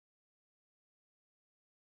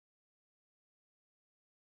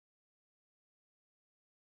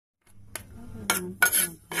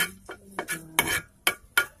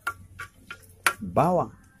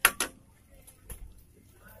bawang.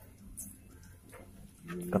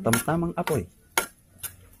 Katamtamang apoy.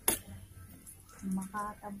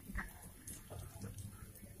 Makatampo.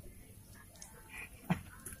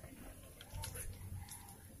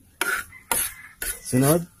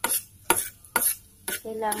 Sunod.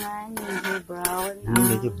 Kailangan medyo brown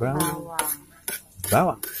Medyo brown. bawang.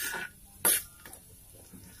 Bawang.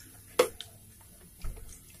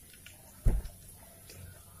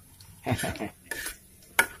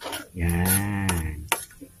 Yan.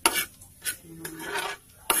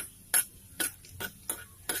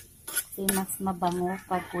 Kasi mas mabango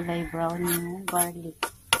pag kulay brown yung garlic.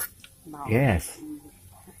 Bawang. Yes.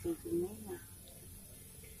 Sige na yun.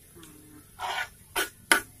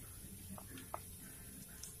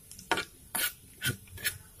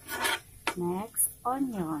 Next,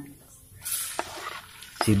 onions.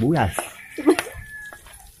 Sibuyas.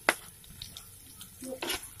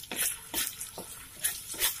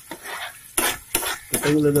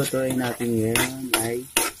 Itong lulutuin natin ngayon ay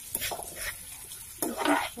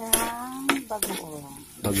Ito siyang bagoong.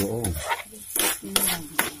 bagoong.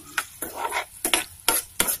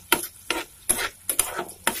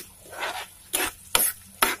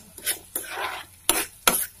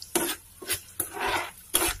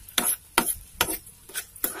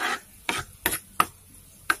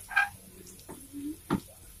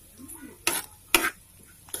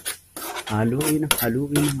 Haluin ng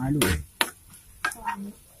haluin.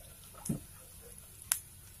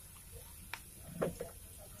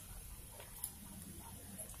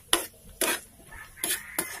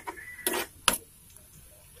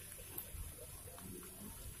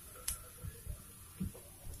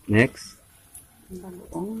 Next.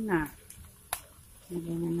 Bagoong na.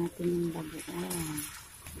 Lagyan na natin yung bagoong.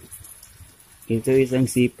 Ito isang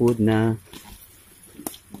seafood na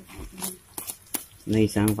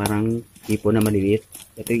isang parang tipo na maliliit.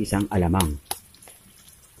 Ito isang alamang.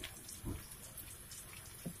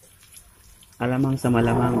 Alamang sa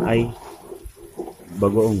malamang ay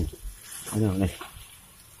bagoong.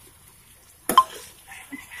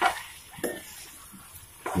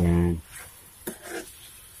 Yan.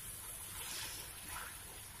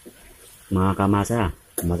 Mga kamasa,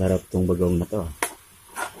 masarap tong bagoong na to.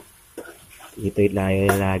 Ito'y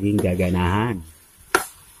laging gaganahan.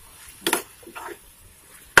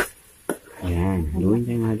 Yan, haluin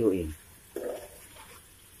tayong haluin.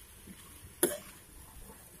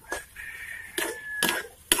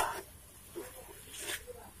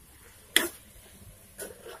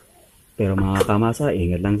 Pero mga kamasa,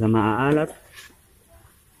 ingat lang sa maaalat.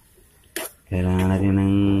 Kailangan natin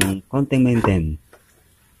ng konting maintain.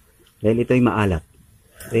 Dahil ito'y maalat,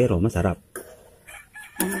 pero masarap.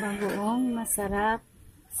 Ang bagoong masarap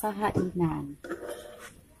sa hainan.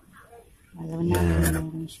 Lalo na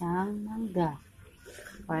meron siyang mangga.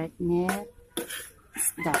 Partner,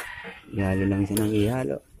 isda. Ihalo lang siya ng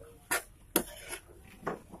ihalo.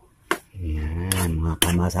 Yan, mga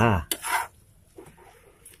kamasa.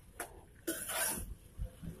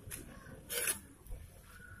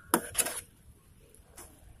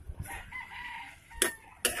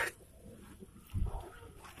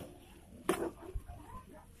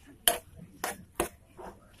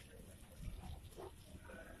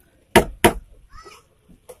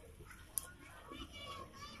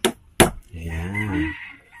 Ayan.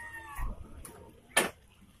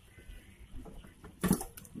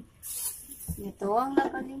 Ito ang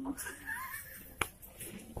nakalimutan.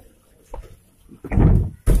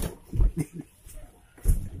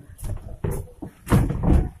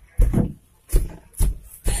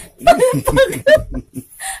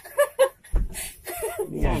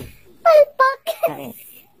 Yan. Palpak!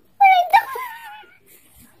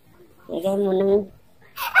 Ilagay mo ng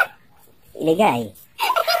iligay.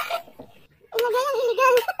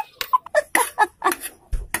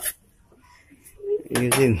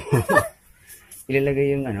 Ayusin mo. Ilalagay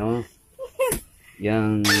yung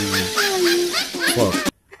yung fork.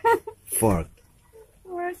 Fork.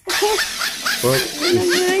 Fork is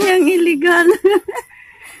Yung illegal.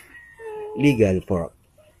 legal fork.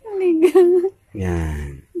 Illegal.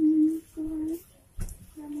 Yan.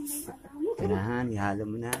 Tanahan, ihalo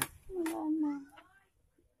mo na.